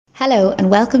Hello and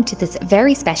welcome to this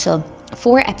very special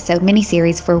 4-episode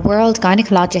mini-series for World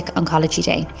Gynecologic Oncology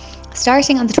Day.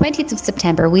 Starting on the 20th of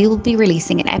September, we will be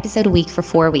releasing an episode a week for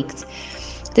 4 weeks.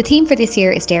 The theme for this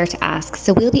year is Dare to Ask,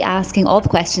 so we'll be asking all the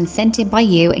questions sent in by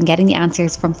you and getting the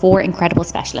answers from 4 incredible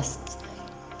specialists.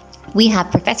 We have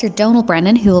Professor Donal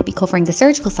Brennan, who will be covering the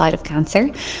surgical side of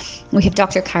cancer. We have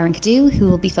Dr. Karen Cadu, who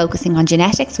will be focusing on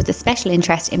genetics with a special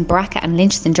interest in BRCA and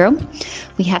Lynch syndrome.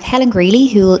 We have Helen Greally,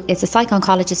 who is a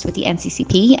psycho-oncologist with the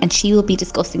NCCP, and she will be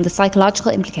discussing the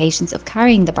psychological implications of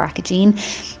carrying the BRCA gene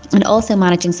and also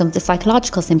managing some of the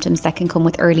psychological symptoms that can come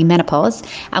with early menopause.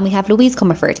 And we have Louise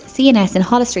Comerford, CNS in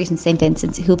Holles Street in St.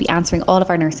 Vincent's, who will be answering all of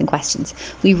our nursing questions.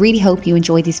 We really hope you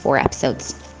enjoy these 4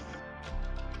 episodes.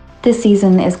 This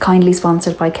season is kindly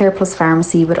sponsored by Care Plus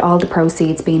Pharmacy, with all the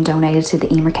proceeds being donated to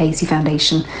the Emer Casey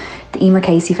Foundation. The Emer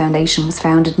Casey Foundation was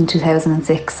founded in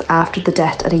 2006 after the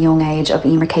death at a young age of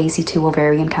Emer Casey to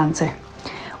ovarian cancer.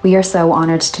 We are so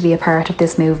honoured to be a part of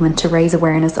this movement to raise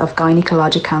awareness of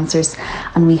gynecologic cancers,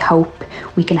 and we hope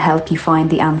we can help you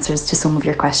find the answers to some of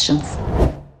your questions.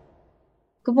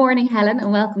 Good morning, Helen,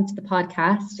 and welcome to the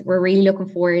podcast. We're really looking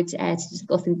forward to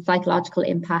discussing the psychological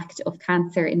impact of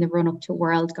cancer in the run-up to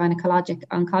World Gynecologic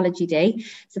Oncology Day.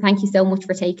 So thank you so much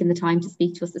for taking the time to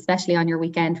speak to us, especially on your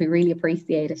weekend. We really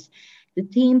appreciate it. The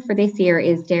theme for this year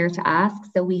is Dare to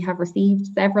Ask. So we have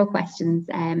received several questions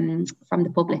from the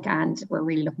public, and we're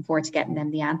really looking forward to getting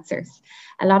them the answers.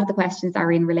 A lot of the questions are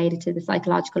related to the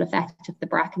psychological effect of the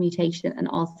BRCA mutation and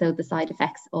also the side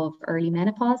effects of early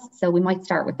menopause. So we might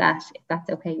start with that, if that's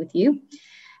okay with you.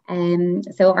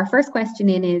 So our first question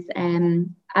is,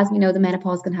 as we know, the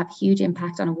menopause can have a huge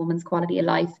impact on a woman's quality of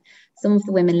life. Some of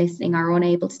the women listening are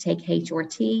unable to take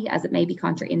HRT as it may be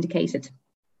contraindicated.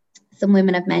 Some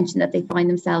women have mentioned that they find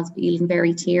themselves feeling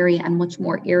very teary and much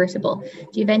more irritable.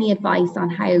 Do you have any advice on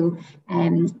how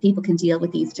people can deal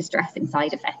with these distressing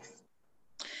side effects?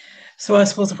 So I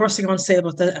suppose the first thing I want to say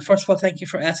about that, first of all, thank you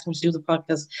for asking me to do the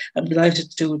podcast. I'm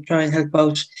delighted to try and help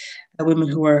out women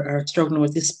who are struggling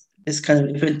with this kind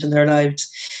of event in their lives.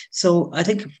 So I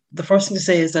think the first thing to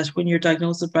say is that when you're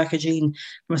diagnosed with BRCA gene,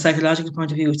 from a psychological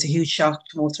point of view, it's a huge shock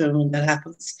to most women when that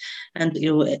happens. And,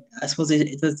 I suppose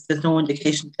there's no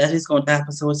indication that is going to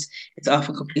happen. So it's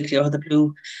often completely out of the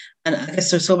blue. And I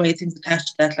guess there's so many things attached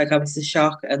to that, like obviously the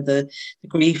shock and the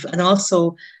grief. And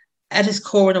also, at its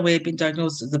core, in a way, being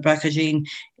diagnosed with the BRCA gene,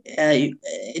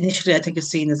 initially I think it's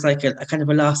seen as like a kind of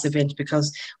a loss event,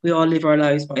 because we all live our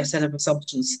lives by a set of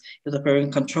assumptions, that we're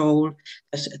in control,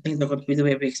 that things are going to be the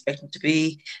way we expect them to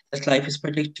be, that life is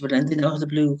predictable, and then out of the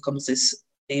blue comes this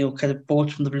kind of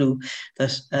bolt from the blue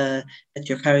that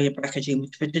you're carrying a BRCA gene,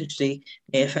 which potentially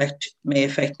may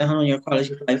affect not only your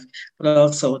quality of life, but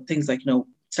also things like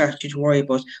start you to worry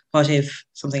about what if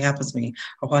something happens to me,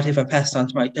 or what if I passed on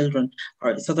to my children.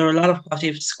 So there are a lot of what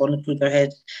ifs going through their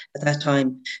head at that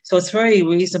time. So it's very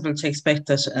reasonable to expect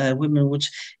that women would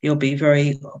be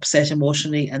very upset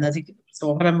emotionally. And I think,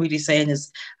 so what I'm really saying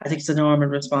is, I think it's a normal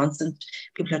response, and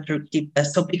people have to keep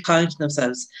so be kind to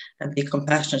themselves and be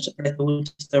compassionate to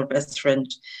their best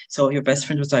friend. So your best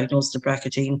friend was diagnosed with a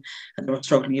BRCA gene and they were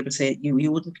struggling, you would say,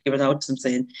 you wouldn't give it out to them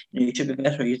saying, you should be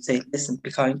better. You'd say, listen,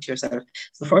 be kind to yourself.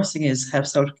 So the first thing is have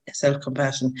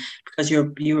self-compassion, because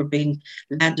you are being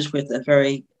landed with a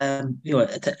very a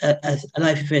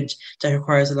life event that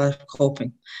requires a lot of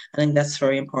coping. I think that's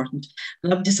very important.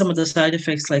 And obviously some of the side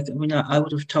effects, like I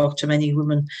would have talked to many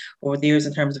women over the years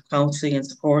in terms of counselling and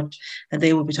support, and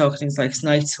they would be talking things like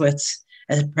night sweats,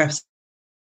 and perhaps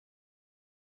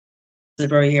at a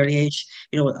very early age,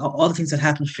 all the things that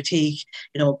happen, fatigue,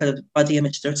 kind of body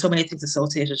image. There are so many things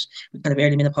associated with kind of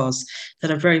early menopause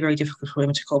that are very, very difficult for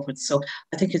women to cope with. So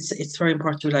I think it's very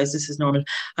important to realise this is normal.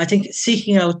 I think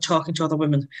seeking out, talking to other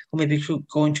women who may be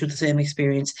going through the same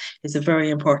experience is a very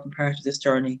important part of this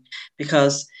journey,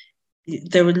 because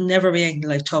there will never be anything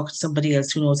like talking to somebody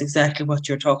else who knows exactly what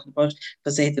you're talking about,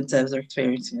 because they themselves are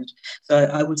experiencing it. So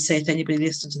I would say to anybody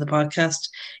listening to the podcast,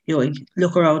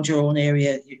 look around your own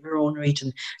area, your own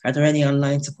region. Are there any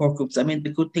online support groups? I mean, the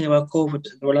good thing about COVID,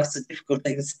 there were lots of difficult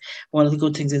things. One of the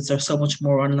good things is there's so much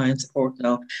more online support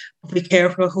now. But be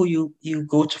careful who you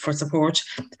go to for support,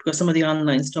 because some of the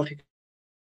online stuff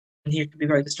here can be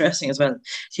very distressing as well.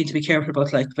 So you need to be careful about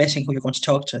vetting who you're going to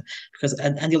talk to, because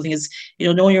and the other thing is,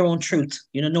 know your own truth.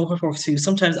 Know what works for you.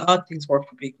 Sometimes odd things work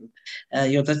for people.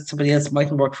 That somebody else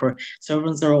mightn't work for. So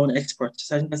everyone's their own expert.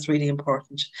 So I think that's really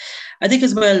important. I think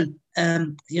as well,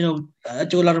 I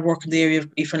do a lot of work in the area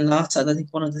of grief and loss, and I think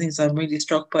one of the things I'm really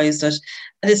struck by is that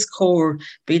at its core,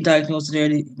 being diagnosed with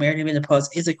early menopause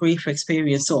is a grief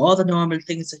experience. So all the normal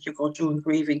things that you go through in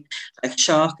grieving, like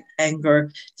shock,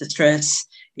 anger, distress,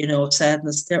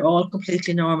 sadness, they're all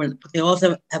completely normal, but they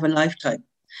also have a lifetime.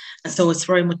 And so it's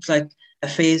very much like a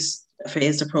phased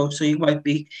approach. So you might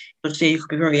be, today you could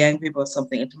be very angry about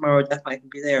something, and tomorrow that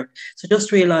mightn't be there. So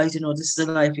just realize, this is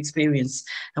a life experience.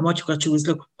 And what you've got to do is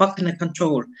look, what can I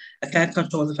control? I can't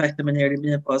control the fact I'm in early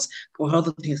menopause, but what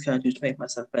other things can I do to make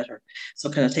myself better? So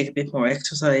can I take a bit more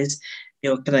exercise?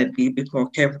 Can I be a bit more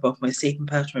careful about my sleeping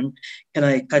pattern? Can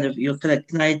I kind of,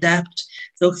 can I adapt?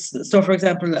 So for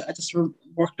example, I just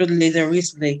worked with a lady there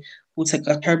recently who's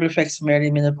got terrible effects from early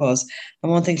menopause.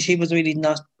 And one thing she was really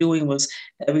not doing was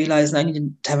realizing I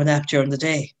needed to have a nap during the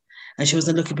day. And she was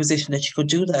in a lucky position that she could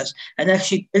do that. And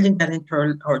actually building that into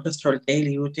her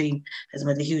daily routine has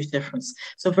made a huge difference.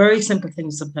 So very simple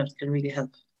things sometimes can really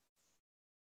help.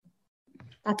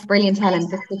 That's brilliant, Helen.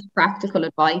 That's such practical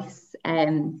advice.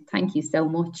 Thank you so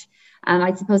much. And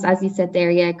I suppose, as you said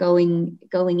there, yeah, going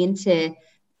into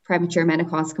premature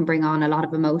menopause can bring on a lot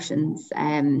of emotions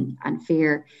and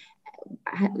fear.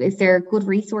 Is there good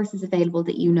resources available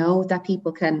that that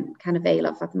people can avail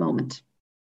of at the moment?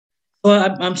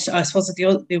 Well, I suppose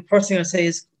that the first thing I'd say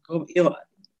is,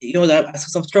 that I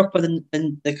suppose I'm struck by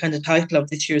the kind of title of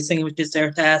this year's thing, which is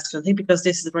Dare to Ask. I think because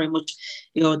this is very much,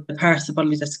 the part of the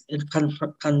body that's kind of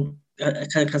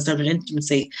concerned with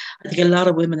intimacy. I think a lot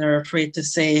of women are afraid to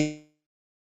say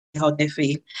how they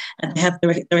feel, and they have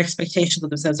their expectations of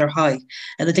themselves are high,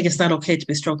 and I think it's not okay to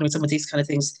be struggling with some of these kind of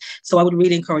things. So I would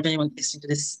really encourage anyone listening to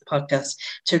this podcast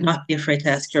to not be afraid to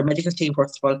ask your medical team,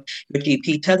 first of all, your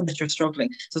GP, tell them that you're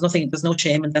struggling. There's no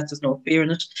shame in that, there's no fear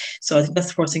in it. So I think that's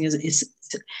the first thing is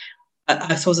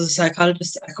I suppose as a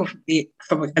psychologist, I come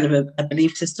from a kind of a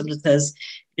belief system that says,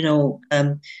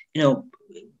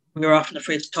 we're often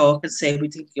afraid to talk and say we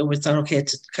think it's not okay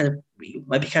to kind of, you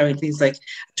might be carrying things like, it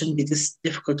shouldn't be this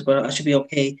difficult, but I should be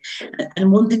okay.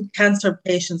 And one thing cancer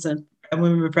patients and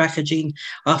women with BRCA gene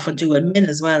often do, and men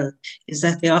as well, is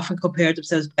that they often compare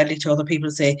themselves badly to other people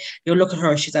and say, look at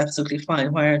her, she's absolutely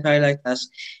fine. Why aren't I like that?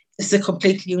 It's a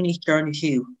completely unique journey to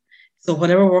you. So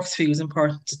whatever works for you is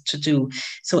important to do.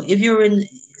 So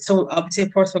so obviously,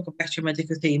 of course, we'll go back to your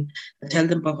medical team and tell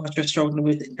them about what you're struggling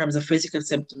with in terms of physical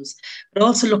symptoms, but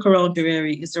also look around your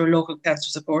area. Is there a local cancer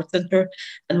support centre?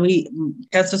 And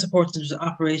cancer support centres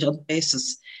operate on the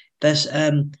basis that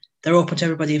they're open to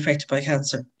everybody affected by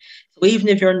cancer. So even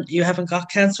if you haven't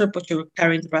got cancer, but you're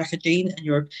carrying the BRCA gene and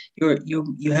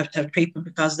you have to have treatment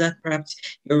because of that, perhaps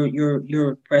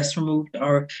your breast removed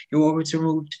or your ovaries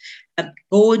removed,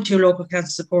 go into your local cancer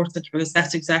support centre because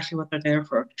that's exactly what they're there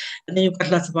for. And then you've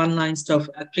got lots of online stuff.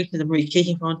 Particularly the Marie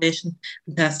Keating Foundation,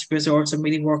 fantastic resource, and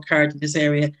really work hard in this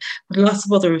area. But lots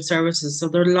of other services. So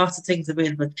there are lots of things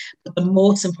available. But the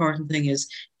most important thing is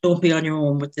don't be on your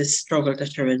own with this struggle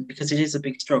that you're in, because it is a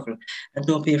big struggle. And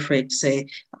don't be afraid to say,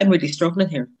 I'm really struggling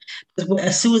here. Because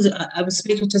as soon as I was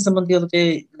speaking to someone the other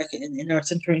day, like in our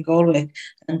centre in Galway,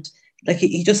 and like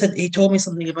he just said, he told me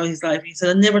something about his life. He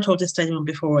said, I never told this to anyone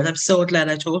before, and I'm so glad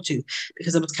I told you,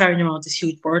 because I was carrying around this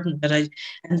huge burden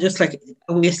and just like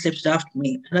a weight slipped after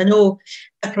me. And I know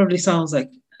that probably sounds like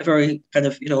a very kind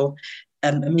of,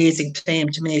 amazing claim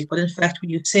to make, but in fact, when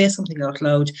you say something out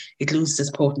loud, it loses its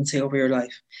potency over your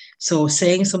life. So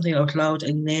saying something out loud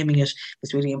and naming it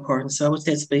is really important. So I would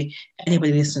say to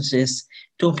anybody listening to this,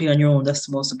 don't be on your own. That's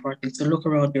the most important thing. So look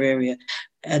around your area,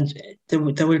 and there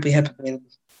will be help available.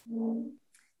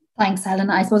 Thanks, Helen.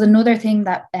 I suppose another thing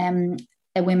that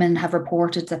women have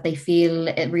reported that they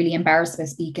feel really embarrassed about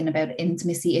speaking about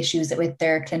intimacy issues with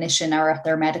their clinician or at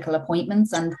their medical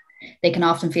appointments, and they can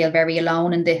often feel very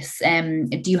alone in this.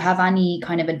 Do you have any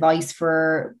kind of advice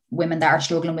for women that are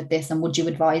struggling with this, and would you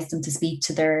advise them to speak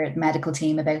to their medical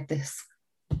team about this?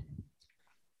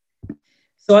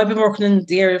 So I've been working in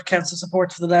the area of cancer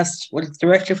support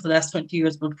directly for the last 20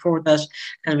 years, but before that,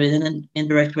 kind of in an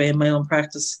indirect way in my own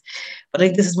practice. But I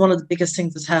think this is one of the biggest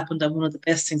things that's happened, and one of the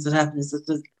best things that happened is that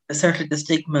there's certainly the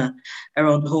stigma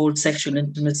around the whole sexual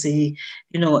intimacy.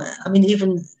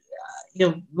 Even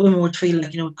women would feel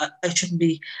like, I shouldn't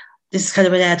be. This is kind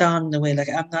of an add-on in a way. Like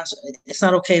it's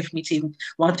not okay for me to even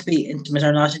want to be intimate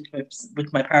or not intimate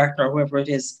with my partner or whoever it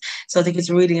is. So I think it's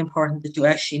really important that you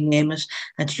actually name it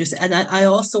and and I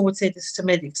also would say this to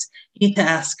medics: you need to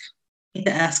ask. You need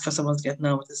to ask how someone's getting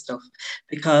on with this stuff,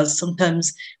 because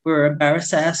sometimes we're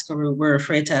embarrassed to ask, or we're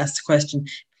afraid to ask the question.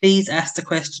 Please ask the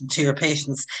question to your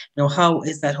patients. How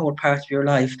is that whole part of your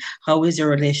life? How is your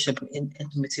relationship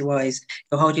intimacy-wise?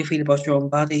 How do you feel about your own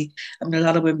body? I mean, a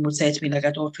lot of women would say to me, like, I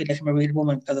don't feel like I'm a real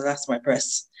woman because I lost my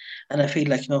breasts. And I feel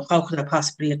like, how could I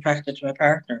possibly be attracted to my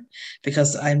partner?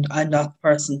 Because I'm not the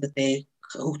person that they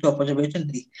hooked up with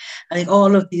originally. I think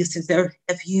all of these things, they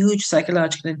have huge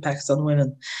psychological impacts on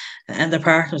women and their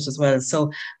partners as well.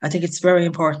 So I think it's very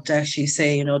important to actually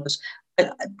say, that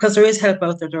because there is help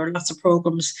out there. There are lots of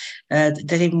programs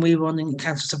that even we run in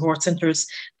cancer support centres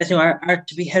that are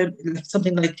to be helped.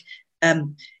 Something like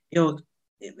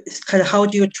it's kind of, how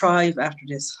do you thrive after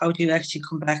this? How do you actually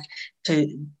come back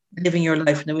to living your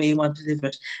life in the way you want to live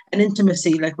it? And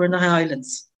intimacy, like we're not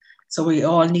islands. So we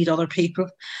all need other people,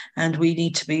 and we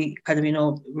need to be kind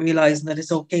of, realizing that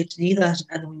it's okay to need that,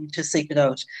 and we need to seek it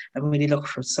out and really look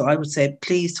for it. So I would say,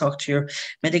 please talk to your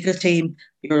medical team,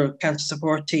 your cancer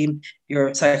support team,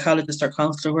 your psychologist or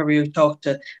counsellor, whoever you talk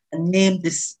to, and name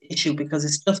this issue, because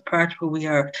it's just part of who we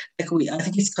are. I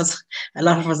think it's because a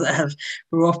lot of us have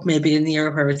grew up maybe in the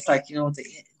era where it's like,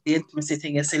 the intimacy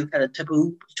thing is still kind of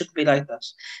taboo. It shouldn't be like that.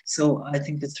 So I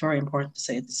think it's very important to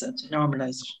say this and to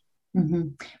normalise it. Mm-hmm.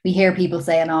 We hear people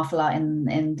say an awful lot in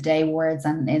the day wards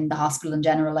and in the hospital in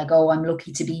general, like, oh, I'm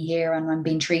lucky to be here and I'm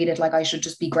being treated, like I should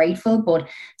just be grateful. But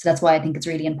so that's why I think it's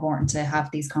really important to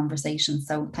have these conversations.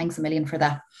 So thanks a million for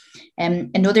that.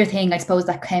 Another thing I suppose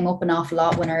that came up an awful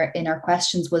lot in our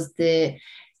questions was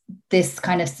this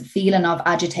kind of feeling of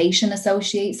agitation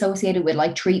associated with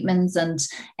like treatments and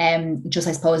just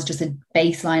I suppose just a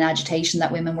baseline agitation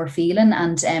that women were feeling,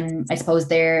 and I suppose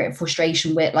their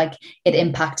frustration with like it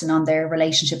impacting on their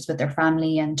relationships with their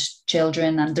family and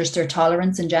children, and there's their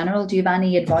tolerance in general. Do you have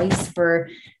any advice for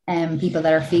people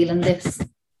that are feeling this?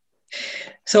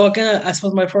 So again, I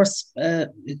suppose my first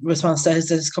response to that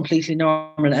is completely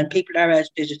normal, and people are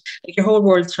agitated. Like your whole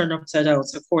world's turned upside down.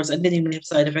 So of course, and then you may have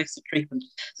side effects of treatment.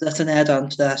 So that's an add-on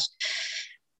to that.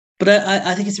 But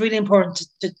I think it's really important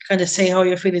to kind of say how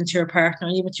you're feeling to your partner,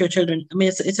 and even to your children. I mean,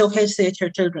 it's okay to say to your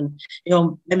children,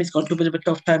 Emmy's going through a bit of a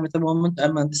tough time at the moment.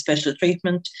 I'm on the special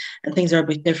treatment, and things are a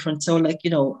bit different. So, like,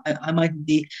 I mightn't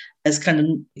be as kind of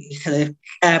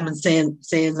calm and saying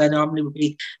as I normally would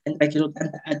be, and like,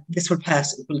 and this will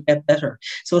pass. It will get better.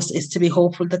 So it's to be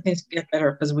hopeful that things will get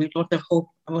better, because we don't have hope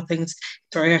about things.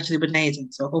 It's very hard to live with anything.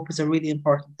 So hope is a really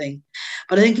important thing.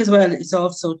 But I think as well, it's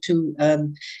also to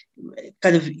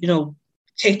kind of,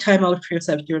 take time out for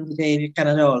yourself during the day if you can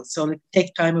at all. So like,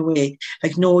 take time away,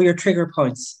 like know your trigger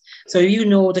points. So you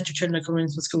know that your children are coming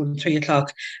into school at 3:00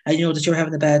 and you know that you're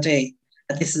having a bad day.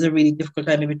 And this is a really difficult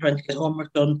time, maybe trying to get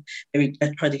homework done, maybe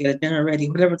trying to get a dinner ready,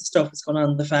 whatever the stuff is going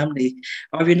on in the family.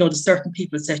 Or if you know that certain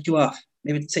people set you off,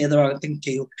 maybe say the wrong thing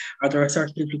to you, or there are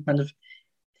certain people who kind of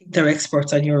think they're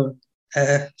experts on your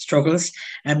struggles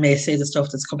and may say the stuff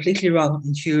that's completely wrong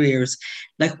in 2 years.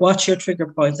 Like, watch your trigger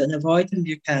points and avoid them if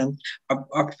you can,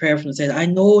 or prepare for them. Say, I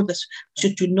know that I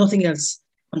should do nothing else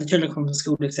when the children come to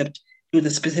school except do the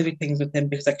specific things with them,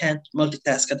 because I can't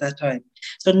multitask at that time.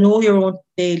 So know your own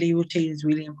daily routine is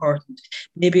really important.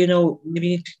 Maybe you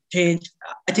need to change.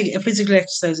 I think a physical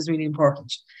exercise is really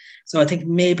important. So I think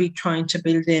maybe trying to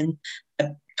build in a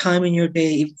time in your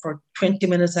day, even for 20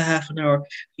 minutes, a half an hour,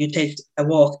 you take a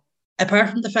walk.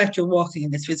 Apart from the fact you're walking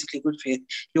and it's physically good for you,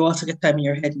 you also get time in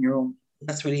your head and your own.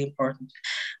 That's really important.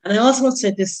 And I also want to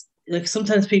say this, like,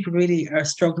 sometimes people really are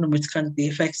struggling with kind of the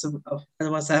effects of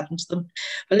what's happened to them.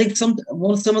 But like some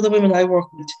of the women I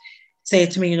work with say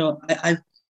to me, I'm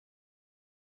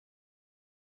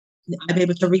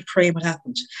able to reframe what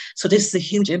happened. So this is a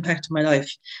huge impact on my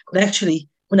life. But actually,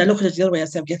 when I look at it the other way, I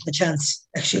say I'm getting a chance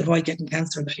actually avoid getting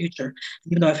cancer in the future,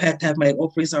 even though I've had to have my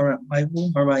ovaries or my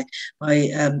womb or my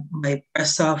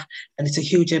breasts off, and it's a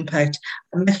huge impact.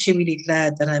 I'm actually really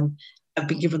glad that I've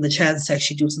been given the chance to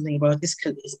actually do something about this.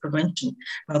 Is prevention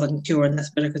rather than cure, and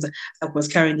that's better, because I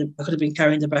could have been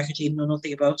carrying the BRCA gene, know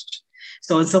nothing about it.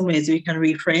 So in some ways, we can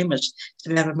reframe it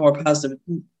to have it more positive.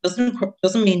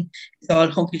 Doesn't mean it's all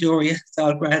hunky dory, it's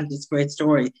all grand, it's a great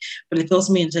story, but it does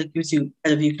mean that it gives you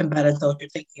you can balance out your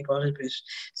thinking about it a bit.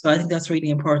 So I think that's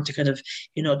really important to kind of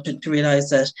to realize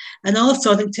that. And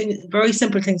also, I think very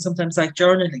simple things sometimes, like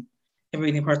journaling, are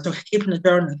really important. So keeping a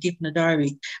journal, keeping a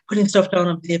diary, putting stuff down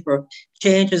on paper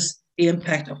changes the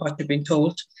impact of what you're being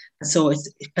told, and so it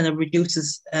kind of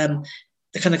reduces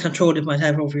the kind of control it might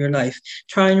have over your life.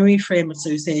 Try and reframe it, so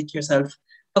you say to yourself,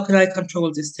 how can I control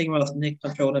this thing rather than it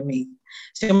controlling me?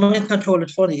 So you might control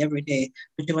it fully every day,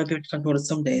 but you might be able to control it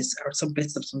some days, or some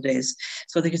bits of some days.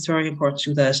 So I think it's very important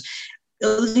to do that.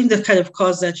 The other thing that kind of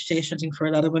causes agitation, I think, for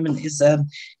a lot of women is,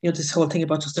 this whole thing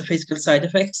about just the physical side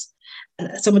effects.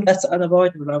 And some of that's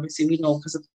unavoidable, obviously, we know,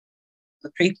 because of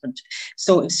the treatment.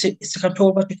 So it's to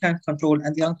control what you can't control,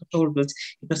 and the uncontrollables,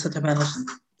 you just have to manage them.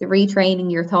 The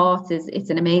retraining your thoughts it's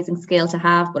an amazing skill to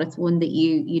have, but it's one that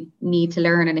you need to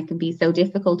learn, and it can be so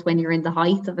difficult when you're in the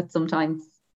height of it sometimes.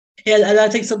 Yeah, and I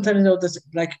think sometimes, there's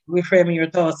like reframing your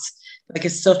thoughts, like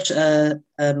it's such a,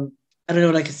 I don't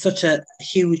know, like it's such a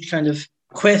huge kind of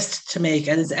quest to make,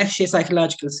 and it's actually a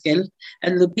psychological skill.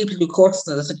 And the people who do courses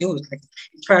on it do it. Like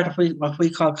it's part of what we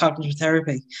call cognitive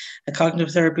therapy. And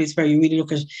cognitive therapy is where you really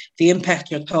look at the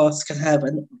impact your thoughts can have,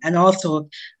 and also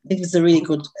I think it's a really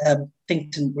good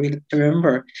thing to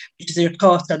remember, which is your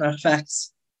thoughts are not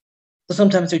facts. So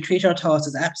sometimes we treat our thoughts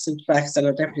as absolute facts that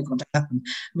are definitely going to happen.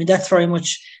 I mean, that's very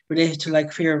much related to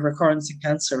like fear of recurrence in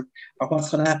cancer, or what's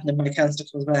going to happen if my cancer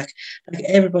comes back. Like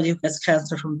everybody who gets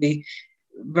cancer from the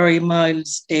very mild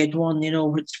stage one,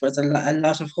 which was a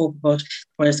lot of hope about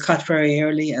when it's caught very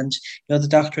early, and the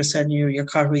doctor is saying you're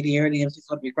caught really early and it's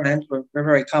going to be grand. We're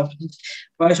very confident.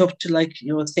 Right up to like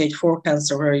stage 4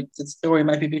 cancer, where the story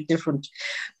might be a bit different.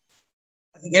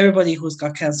 I think everybody who's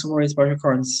got cancer worries about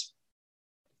recurrence.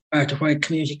 Part of why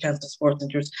community cancer support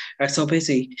centres are so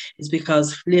busy is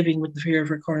because living with the fear of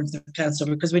recurrence of cancer,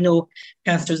 because we know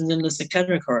cancer is an illness that can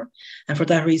recur, and for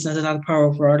that reason has a lot of power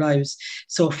over our lives.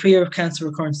 So fear of cancer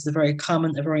recurrence is a very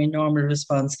common, a very normal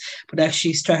response, but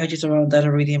actually strategies around that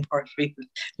are really important for people,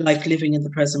 like living in the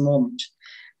present moment.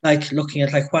 Like looking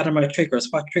at like what are my triggers?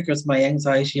 What triggers my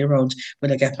anxiety around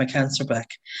when I get my cancer back?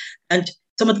 And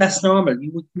some of that's normal.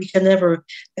 We can never,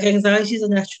 like, anxiety is a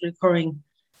naturally occurring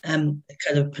kind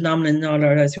of phenomenon in all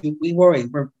our lives. We worry.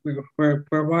 We're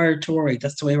wired to worry.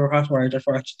 That's the way we're hardwired,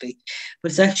 unfortunately.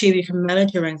 But it's actually, if you can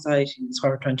manage your anxiety, is what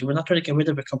we're trying to do. We're not trying to get rid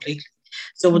of it completely.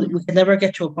 So we can never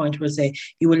get to a point where we say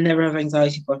you will never have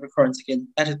anxiety about recurrence again.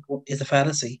 That is a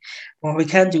fallacy. What we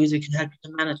can do is we can help you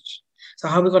to manage it. So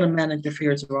how are we going to manage your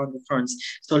fears around recurrence?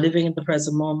 So living in the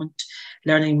present moment,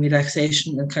 learning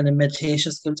relaxation and kind of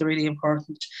meditation skills are really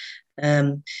important.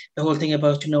 The whole thing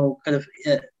about, kind of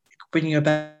bringing your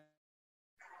back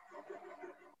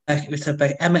with a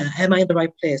back. Am I in the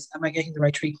right place? Am I getting the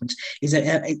right treatment?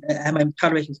 Am I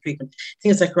tolerating the treatment?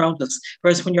 Things like ground us.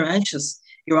 Whereas when you're anxious,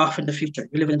 you're off in the future.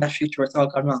 You're living in that future where it's all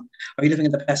gone wrong. Or you're living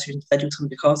in the past, you decide to do something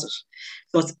to cause it.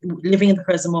 So it's living in the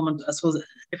present moment. I suppose a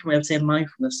different way of saying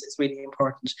mindfulness is really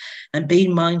important. And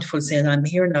being mindful, saying, I'm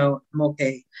here now, I'm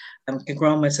okay, I can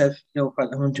ground myself,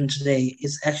 what I'm doing today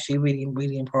is actually really,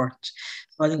 really important.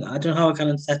 So I don't know how I got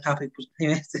into that topic, but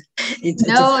anyway,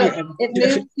 it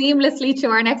moves seamlessly to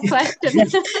our next question.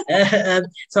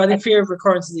 So I think fear of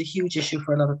recurrence is a huge issue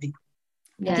for a lot of people.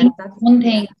 I think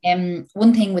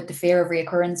one thing with the fear of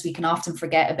reoccurrence we can often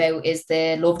forget about is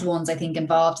the loved ones, I think,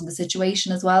 involved in the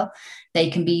situation as well.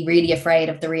 They can be really afraid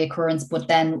of the reoccurrence, but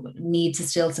then need to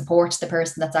still support the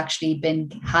person that's actually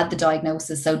had the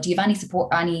diagnosis. So do you have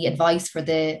any advice for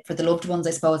the loved ones,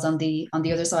 I suppose, on the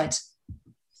other side?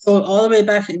 So all the way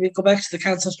back, if we go back to the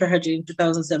cancer strategy in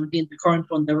 2017, the current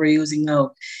one that we're using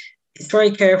now, it's very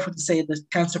careful to say that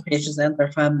cancer patients and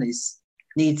their families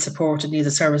need support and need the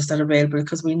services that are available,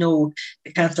 because we know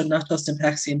the cancer not just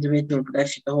impacts the individual, but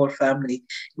actually the whole family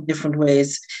in different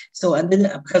ways. So, and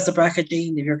then because the BRCA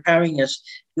gene, if you're carrying it,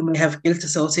 you may have guilt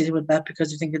associated with that,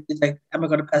 because you think, like, am I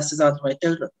going to pass this on to my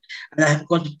children? And I'm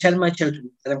going to tell my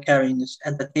children that I'm carrying it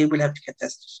and that they will have to get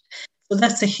tested. So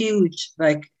that's a huge,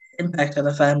 impact on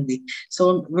the family.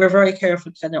 So we're very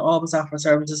careful to kind of always offer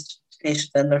services to patients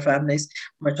and their families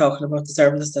when we're talking about the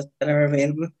services that are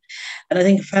available. And I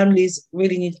think families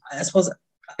really need, I suppose,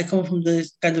 I come from the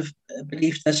kind of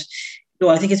belief that,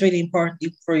 I think it's really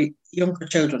important for younger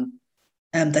children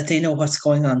that they know what's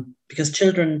going on, because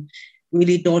children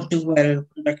really don't do well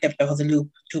when they're kept out of the loop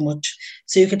too much.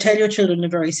 So you can tell your children in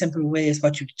very simple ways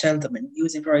what you tell them and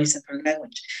using very simple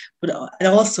language. But and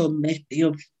also make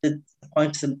the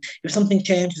point to them, if something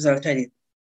changes, I'll tell you.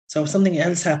 So if something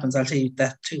else happens, I'll tell you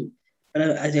that too.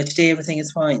 But today everything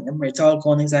is fine and it's all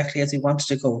going exactly as we want it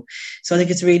to go. So I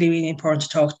think it's really, really important to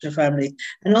talk to your family,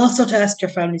 and also to ask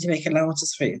your family to make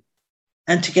allowances for you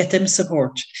and to get them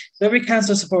support. So every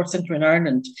cancer support centre in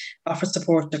Ireland offers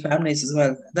support to families as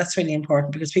well. That's really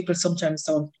important, because people sometimes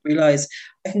don't realise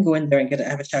I can go in there and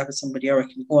have a chat with somebody, or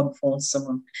I can go on the phone to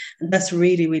someone. And that's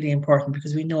really, really important,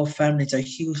 because we know families are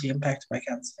hugely impacted by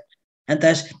cancer. And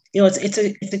that, it's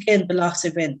again the loss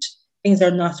event. Things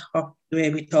are not the way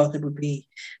we thought it would be.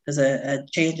 There's a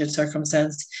change in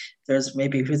circumstance. There's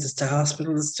maybe visits to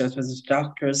hospitals, there's visits to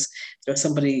doctors. There's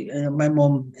somebody, my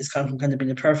mum is gone from kind of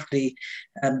being a perfectly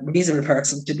reasonable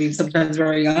person to being sometimes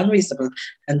very unreasonable.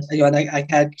 And, and I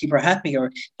can't keep her happy,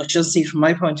 or just see from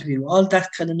my point of view, all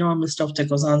that kind of normal stuff that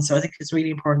goes on. So I think it's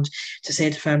really important to say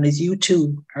to families, you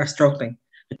too are struggling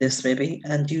with this, maybe,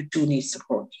 and you too need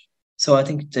support. So I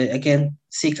think again,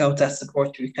 seek out that support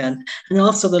if you can. And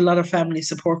also there are a lot of family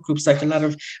support groups, like a lot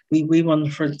of, we run,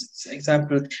 for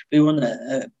example, we run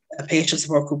a patient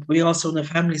support group. We also run a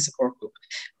family support group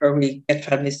where we get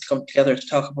families to come together to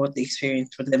talk about the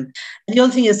experience for them. And the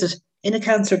other thing is that in a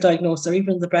cancer diagnosis, or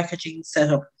even the BRCA gene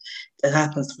setup that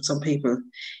happens for some people,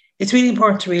 it's really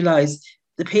important to realise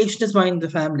the patient is minding the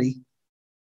family.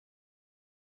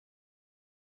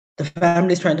 The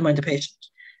family is trying to mind the patient.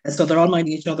 And so they're all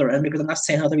minding each other, and maybe they're not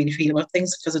saying how they really feel about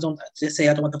things because I don't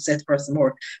want to upset the person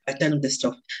more by telling them this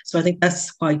stuff. So I think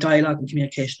that's why dialogue and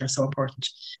communication are so important.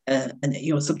 And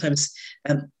sometimes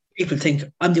people think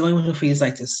I'm the only one who feels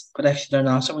like this, but actually they're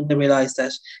not. And when they realise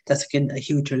that, that's again a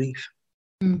huge relief.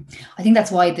 I think that's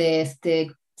why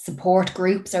the support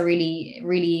groups are really,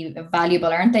 really valuable,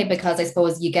 aren't they? Because I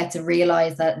suppose you get to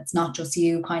realise that it's not just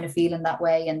you kind of feeling that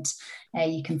way, and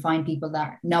you can find people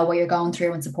that know what you're going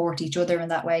through and support each other in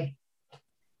that way.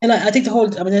 And I think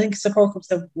I think support groups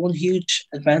have one huge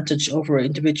advantage over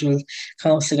individual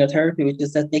counselling or therapy, which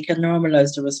is that they can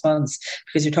normalise the response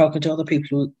because you're talking to other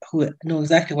people who know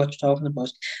exactly what you're talking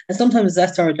about. And sometimes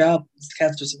that's our job as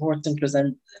cancer support centres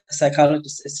and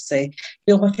psychologists, is to say,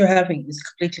 what you're having is a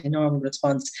completely normal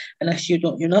response. And actually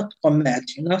you're not going mad.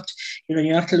 You're not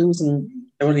losing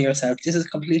yourself. This is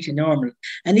completely normal.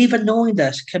 And even knowing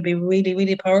that can be really,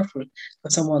 really powerful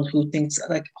for someone who thinks,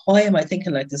 like, why am I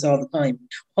thinking like this all the time?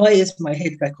 Why is my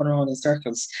head back going around in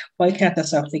circles? Why can't I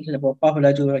stop thinking about what will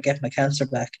I do when I get my cancer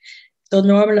back? So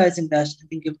normalising that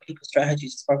and giving people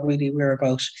strategies is what really we're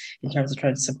about in terms of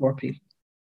trying to support people.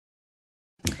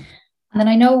 And then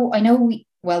I know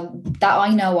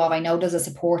there's a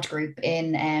support group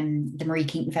in the Marie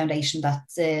Keaton Foundation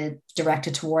that's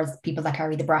directed towards people that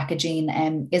carry the BRCA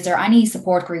gene. Is there any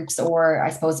support groups or, I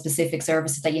suppose, specific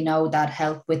services that that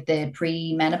help with the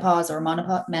pre-menopause or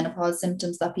menopause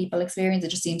symptoms that people experience? It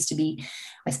just seems to be,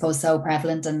 I suppose, so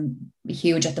prevalent and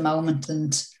huge at the moment.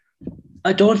 And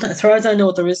as far as I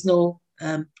know, there is no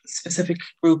specific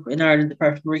group in Ireland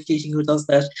apart from Marie Keating who does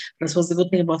that. But I suppose the good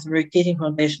thing about the Marie Keating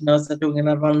Foundation now is they're doing a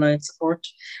lot of online support.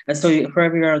 And so for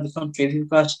everywhere in the country, if you've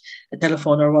got a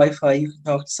telephone or Wi-Fi, you can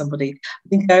talk to somebody. I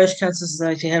think the Irish Cancer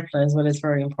Society helpline as well is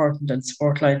very important, and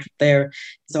support line there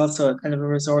is also a kind of a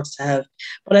resource to have.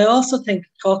 But I also think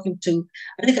talking to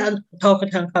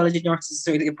oncology nurses is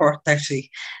really important,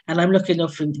 actually. And I'm lucky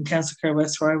enough in Cancer Care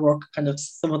West, where I work kind of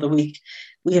some of the week,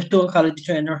 we have 2 oncology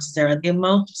trained nurses there, and the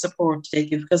amount of support they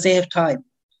give, because they have time.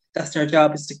 That's their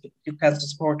job, is to give cancer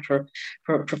support for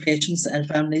patients and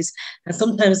families. And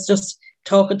sometimes just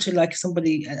talking to like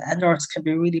somebody, a nurse, can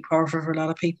be really powerful for a lot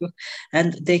of people,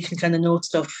 and they can kind of know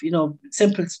stuff,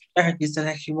 simple strategies that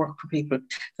actually work for people.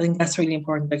 I think that's really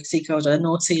important. Like, seek out, I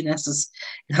know CNSs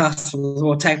in hospitals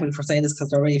won't thank me for saying this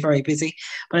because they're really very busy,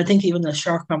 but I think even a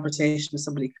short conversation with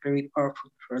somebody can be really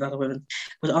powerful for a lot of women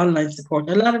with online support.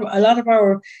 A lot of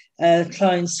our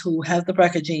clients who have the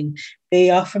BRCA gene,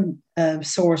 they often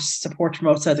source support from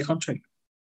outside the country.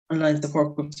 Online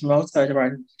support groups from outside of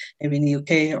Ireland, maybe in the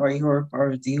UK or Europe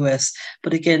or the US.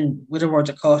 But again, with a word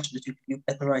of caution that you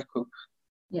get the right group.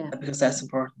 Yeah. Because that's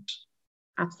important.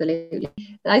 Absolutely.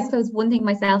 I suppose one thing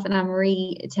myself and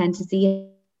Anne-Marie tend to see,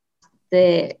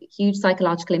 the huge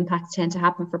psychological impacts tend to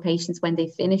happen for patients when they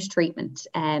finish treatment.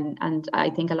 And I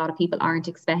think a lot of people aren't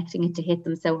expecting it to hit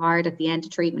them so hard at the end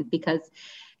of treatment, because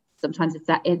sometimes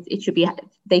it should be,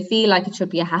 they feel like it should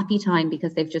be a happy time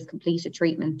because they've just completed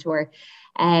treatment. Or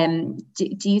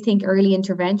do you think early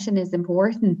intervention is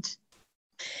important?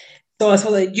 So I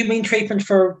suppose you mean treatment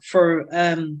for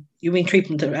you mean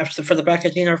treatment for the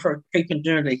BRCA gene, or for treatment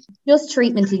generally? Just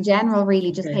treatment in general,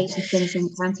 really, just patients finishing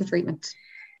cancer treatment.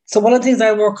 So one of the things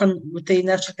I work on with the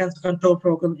National Cancer Control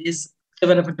Programme is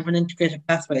development of an integrated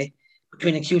pathway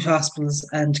between acute hospitals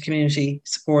and community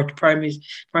support, primary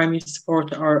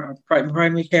support, or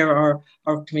primary care, or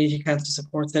community cancer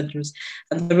support centres.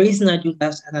 And the reason I do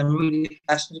that, and I'm really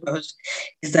passionate about it,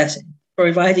 is that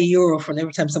if I had €1 for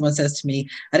every time someone says to me,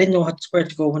 I didn't know where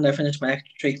to go when I finished my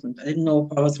active treatment. I didn't know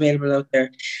what was available out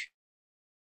there.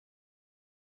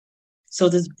 So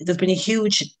there's been a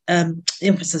huge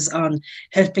emphasis on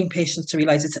helping patients to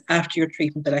realise it's after your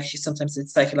treatment that actually sometimes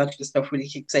it's psychological stuff really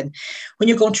kicks in. When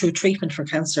you're going through treatment for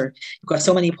cancer, you've got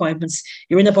so many appointments,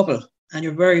 you're in a bubble, and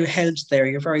you're very held there.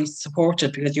 You're very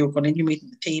supported because you're going in, you're meeting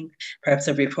the team, perhaps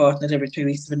every fortnight, every 3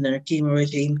 weeks, in a chemo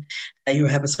regime. You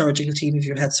have a surgical team if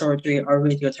you've had surgery, or a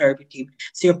radiotherapy team.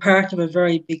 So you're part of a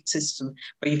very big system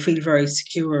where you feel very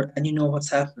secure and you know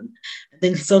what's happening. And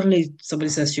then suddenly somebody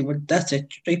says to you, well, that's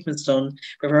it, your treatment's done,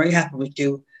 we're very happy with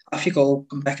you, off you go,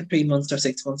 come back in 3 months or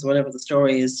 6 months, or whatever the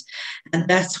story is. And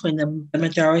that's when the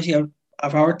majority of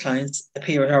our clients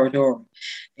appear at our door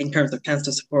in terms of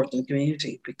cancer support in the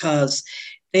community, because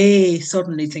they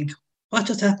suddenly think, what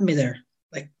just happened to me there?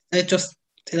 Like, it just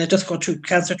Did I just go through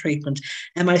cancer treatment?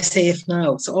 Am I safe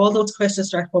now? So all those questions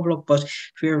start bubbling up, but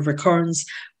fear of recurrence,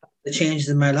 the changes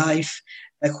in my life,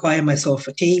 like why am I so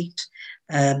fatigued?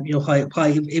 Why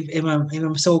if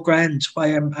I'm so grand,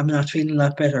 why I'm not feeling a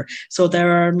lot better? So there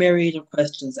are a myriad of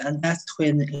questions, and that's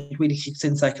when it really kicks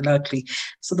in psychologically.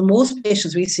 So the most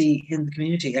patients we see in the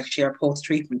community actually are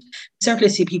post-treatment. We certainly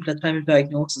see people at time of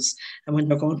diagnosis and when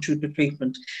they're going through the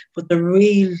treatment, but the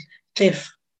real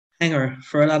cliffhanger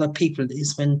for a lot of people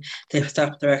is when they've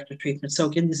stopped their active treatment. So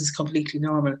again, this is completely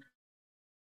normal.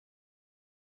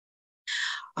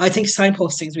 I think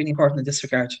signposting is really important in this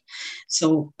regard.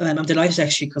 So I'm delighted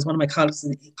actually because one of my colleagues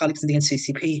in the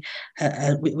NCCP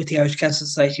with the Irish Cancer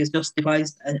Society has just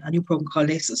devised a new program called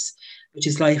ACES, which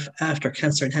is Life After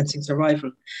Cancer Enhancing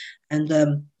Survival. And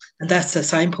that's a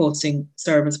signposting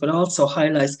service, but also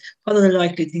highlights what are the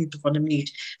likely things you're going to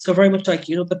meet. So very much like,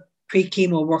 the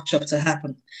pre-chemo workshops that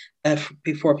happen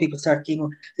before people start chemo.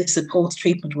 This is a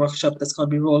post-treatment workshop that's going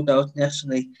to be rolled out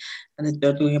nationally, and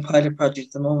they're doing a pilot project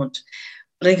at the moment.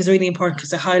 But I think it's really important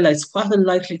because it highlights what the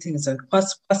likely things are.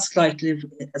 What's like to live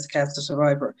as a cancer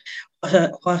survivor?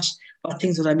 What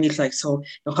things would I meet like? So,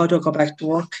 how do I go back to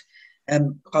work?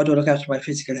 How do I look after my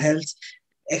physical health,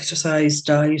 exercise,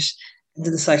 diet, and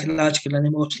then the psychological and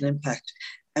emotional impact,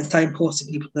 and signposting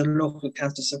people to the local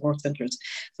cancer support centres.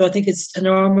 So I think it's to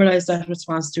normalise that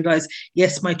response to realize,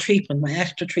 yes, my treatment, my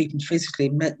active treatment, physically,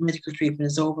 medical treatment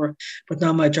is over, but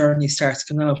now my journey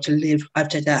starts. Now to live, I have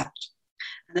to adapt.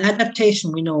 And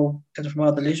adaptation, we know kind of from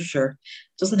all the literature,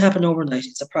 doesn't happen overnight.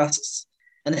 It's a process.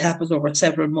 And it happens over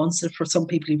several months, and for some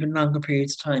people, even longer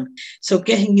periods of time. So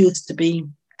getting used to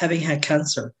having had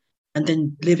cancer and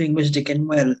then living with it again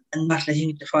well and not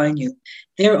letting it define you.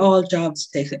 They're all jobs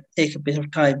that take a bit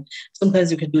of time.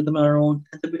 Sometimes we can do them on our own.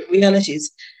 And the reality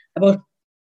is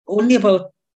only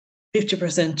about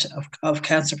 50% of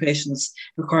cancer patients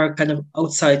require kind of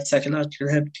outside psychological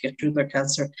help to get through their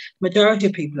cancer. The majority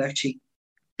of people actually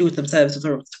do it themselves with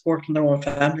their support from their own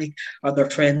family or their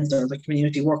friends or their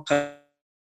community work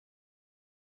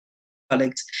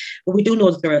colleagues. But we do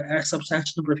know that there are a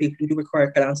substantial number of people who do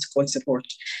require ongoing support.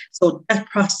 So that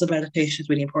process of adaptation is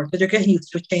really important. You're getting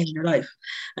used to a change in your life.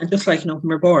 And just like, when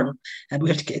we're born, and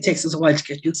it takes us a while to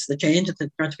get used to the change and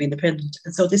to learn to be independent.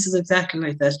 And so this is exactly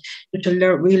like that. You have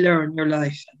to relearn your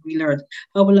life and relearn,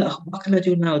 what can I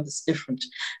do now that's different?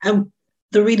 And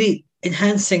the really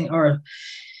enhancing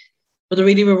but the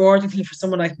really rewarding thing for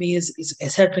someone like me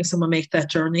is helping someone make that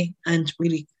journey and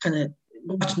really kind of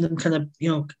watching them kind of,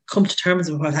 come to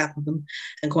terms with what happened to them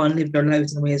and go on and live their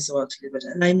lives in the ways they want to live it.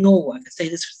 And I know I can say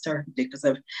this for certainty because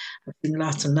I've seen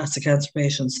lots and lots of cancer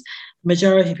patients. The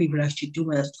majority of people actually do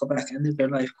manage to go back and live their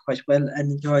life quite well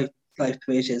and enjoy life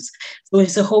the way it is. So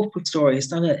it's a hopeful story.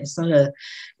 It's not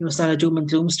a doom and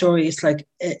gloom story. It's like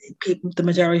the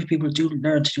majority of people do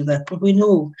learn to do that. But we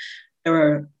know there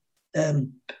are a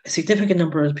significant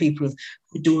number of people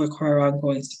who do require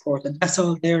ongoing support, and that's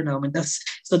all there now.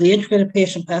 So the integrated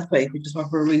patient pathway, which is what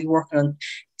we're really working on,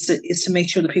 is to make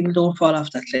sure that people don't fall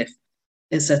off that cliff.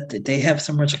 Is that they have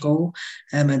somewhere to go,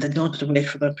 and they don't have to wait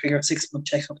for that 3 or 6 month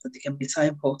checkup, that they can be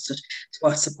signposted to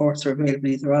what supports are available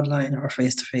either online or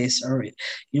face to face or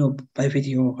by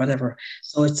video or whatever.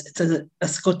 So that's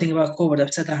a good thing about COVID.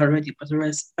 I've said that already, but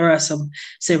there are some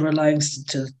silver linings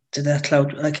to that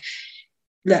cloud. Like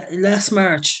last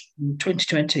March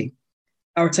 2020,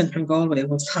 our centre in Galway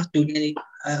was not doing any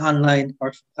online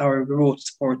or remote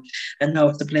support, and now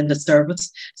it's a blended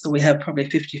service. So we have probably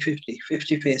 50-50,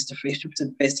 50 face-to-face,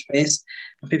 50% face-to-face,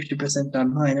 and 50%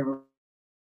 online or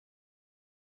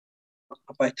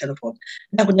by telephone.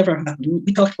 That would never happen.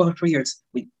 We talked about it for years.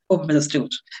 We made us do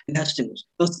it. We had to do it.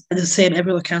 And the same,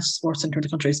 every other cancer support centre in the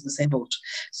country is in the same boat.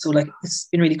 So it's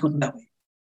been really good in that way.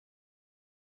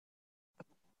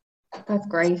 That's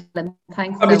great.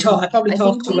 Thanks. I probably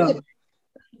talked too long.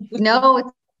 No,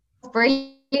 it's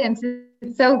brilliant.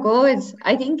 It's so good.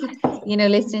 I think,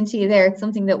 listening to you there, it's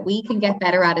something that we can get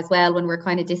better at as well when we're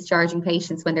kind of discharging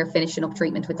patients when they're finishing up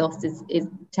treatment with us is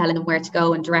telling them where to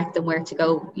go and direct them where to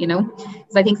go,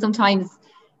 Because I think sometimes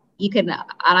you can, and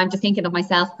I'm just thinking of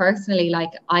myself personally, like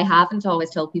I haven't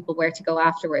always told people where to go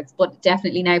afterwards, but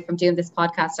definitely now from doing this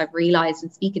podcast, I've realized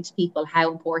and speaking to people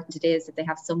how important it is that they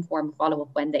have some form of follow-up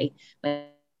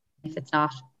if it's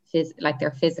not like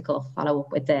their physical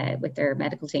follow-up with their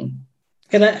medical team.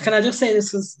 Can I just say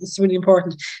this because it's really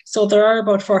important. So there are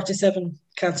about 47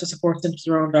 cancer support centres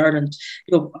around Ireland,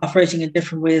 operating in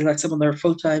different ways. Like some of them are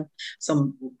full-time,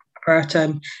 some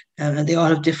part-time, and they all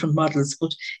have different models.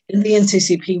 But in the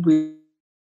NCCP, we've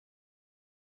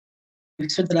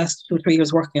spent the last 2 or 3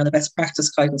 years working on the best practice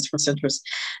guidance for centres,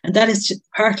 and that is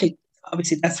partly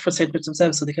obviously that's for centres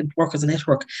themselves, so they can work as a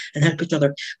network and help each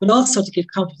other, but also to give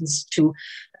confidence to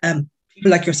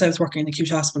people like yourselves working in acute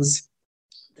hospitals.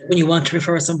 When you want to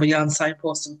refer somebody on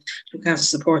signposting to a cancer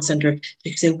support centre,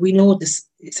 you can say, we know this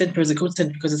centre is a good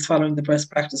centre because it's following the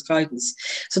best practice guidance.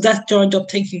 So that joined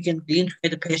up thinking in the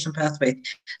integrated patient pathway,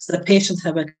 so that patients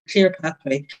have a clear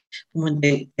pathway when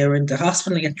they're in the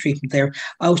hospital and get treatment, they're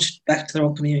out back to their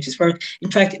own communities. Where, in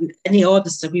fact, any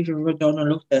audits that we've ever done or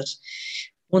looked at,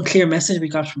 one clear message we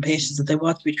got from patients that they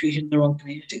want to be treated in their own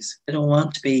communities. They don't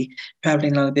want to be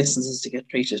travelling long distances to get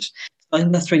treated. So I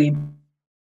think that's really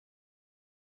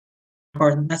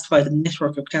important. That's why the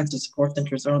network of cancer support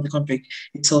centres around the country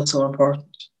is so important.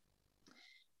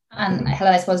 And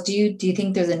Helen, I suppose, do you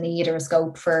think there's a need or a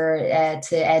scope for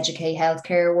to educate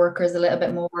healthcare workers a little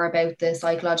bit more about the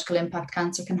psychological impact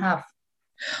cancer can have?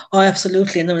 Oh,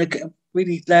 absolutely. And I'm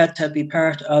really glad to be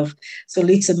part of. So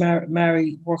Lisa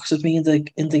Mary works with me in the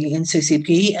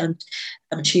NCCP, and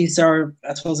she's our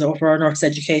over our nurse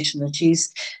education, and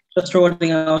she's just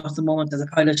rolling out at the moment as a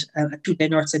pilot a 2-day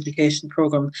nurse education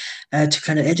program to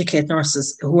kind of educate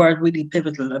nurses who are really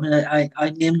pivotal. I mean, I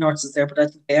name nurses there, but I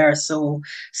think they are so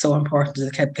important to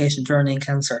the patient journey in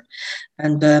cancer.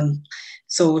 And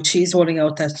so she's rolling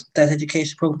out that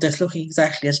education program that's looking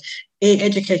exactly at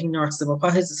educating nurses about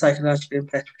what is the psychological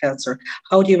impact of cancer.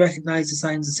 How do you recognise the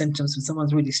signs and symptoms when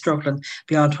someone's really struggling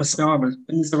beyond what's normal?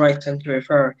 When is the right time to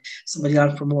refer somebody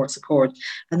on for more support?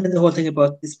 And then the whole thing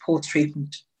about this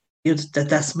post-treatment,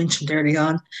 that's mentioned early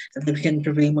on, that they can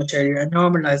intervene much earlier and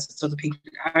normalise it so that people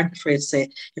aren't afraid to say,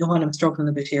 you know what, I'm struggling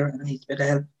a bit here and I need a bit of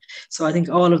help. So I think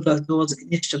all of those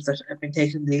initiatives that have been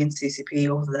taken in the NCCP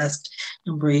over the last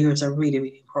number of years are really,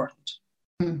 really important.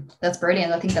 That's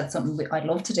brilliant. I think that's something I'd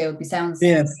love to do. It sounds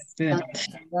It's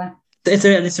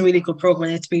a really good program.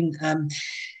 It's been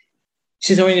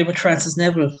she's oriented with Frances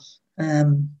Neville,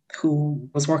 who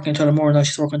was working in Tullamore. Now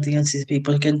she's working at the NCCP,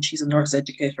 but again, she's a nurse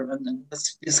educator, and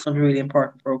this is going to be a really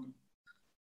important program.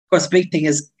 Of course, the big thing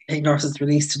is getting nurses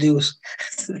released to do it.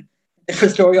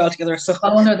 Different story altogether. So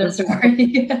another story.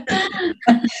 You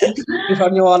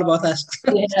probably know all about that.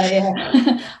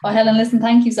 Yeah. Well, Helen, listen,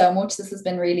 thank you so much. This has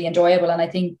been really enjoyable, and I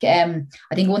think one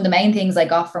of the main things I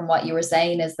got from what you were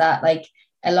saying is that, like,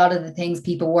 a lot of the things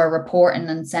people were reporting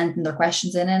and sending their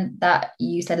questions in, and that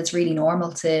you said it's really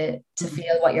normal to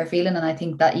feel what you're feeling, and I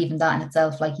think that even that in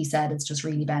itself, like you said, it's just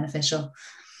really beneficial.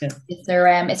 Yeah. Is there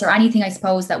anything, I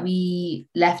suppose, that we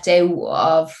left out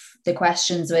of the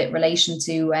questions with relation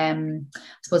to I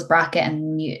suppose bracket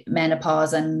and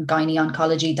menopause and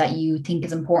gynae-oncology that you think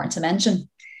is important to mention?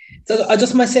 So I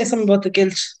just might say something about the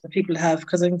guilt that people have,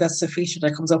 because I think that's a feature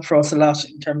that comes up for us a lot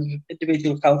in terms of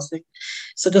individual counselling.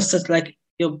 So just as, like,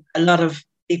 a lot of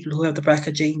people who have the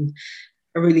BRCA gene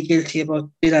are really guilty about,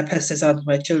 did I pass this on to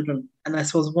my children? And I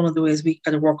suppose one of the ways we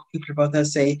kind of work with people about that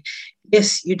is say,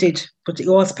 yes, you did, but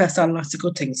you also passed on lots of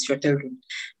good things to your children.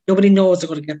 Nobody knows they're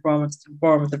going to get born with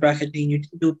the BRCA gene. You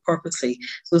didn't do it purposely.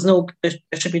 So there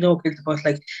should be no guilt about,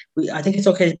 like, I think it's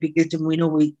okay to be guilty when we know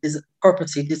we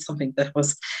purposely did something that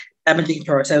was damaging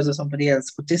to ourselves or somebody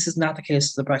else, but this is not the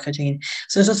case with the BRCA gene.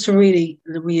 So just to really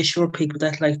reassure people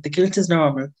that, like, the guilt is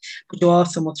normal, but you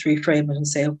also must reframe it and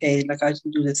say, okay, like, I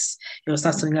didn't do this, it's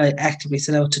not something I actively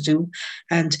set out to do.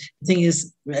 And the thing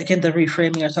is, again, the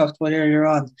reframing I talked about earlier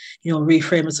on,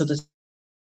 reframe it so that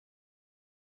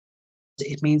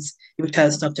it means you will tell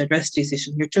us not to address these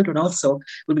issues. Your children also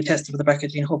will be tested for the BRCA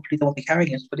gene. Hopefully they won't be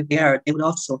carrying it, but if they are, they will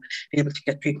also be able to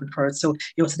get treatment for it. So,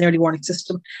 it's an early warning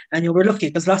system, and we're lucky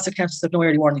because lots of cancers have no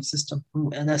early warning system.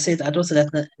 And I don't say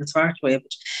that in a smart way,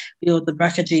 but the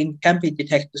BRCA gene can be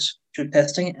detected through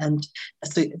testing, and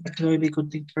that can really be a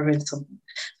good thing to prevent something.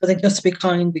 So I think just to be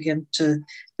kind again to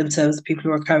themselves, the people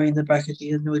who are carrying the BRCA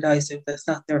gene, and realize that it's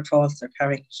not their fault they're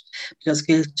carrying it, because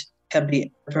guilt can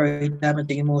be a very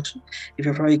damaging emotion. If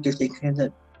you're very guilty, it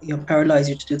can paralyze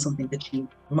you to do something that you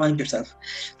remind yourself.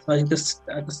 So I think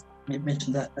I just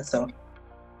mentioned that. That's all.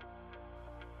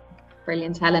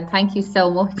 Brilliant, Helen. Thank you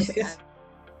so much.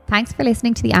 Thanks for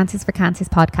listening to the Answers for Cancers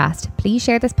podcast. Please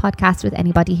share this podcast with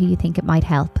anybody who you think it might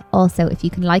help. Also, if you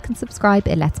can like and subscribe,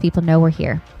 it lets people know we're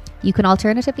here. You can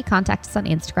alternatively contact us on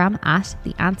Instagram at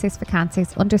the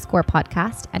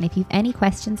 @answersforcancers_podcast. And if you've any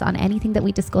questions on anything that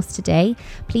we discussed today,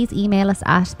 please email us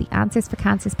at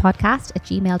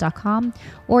theanswersforcancerspodcast@gmail.com,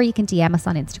 or you can DM us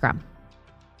on Instagram.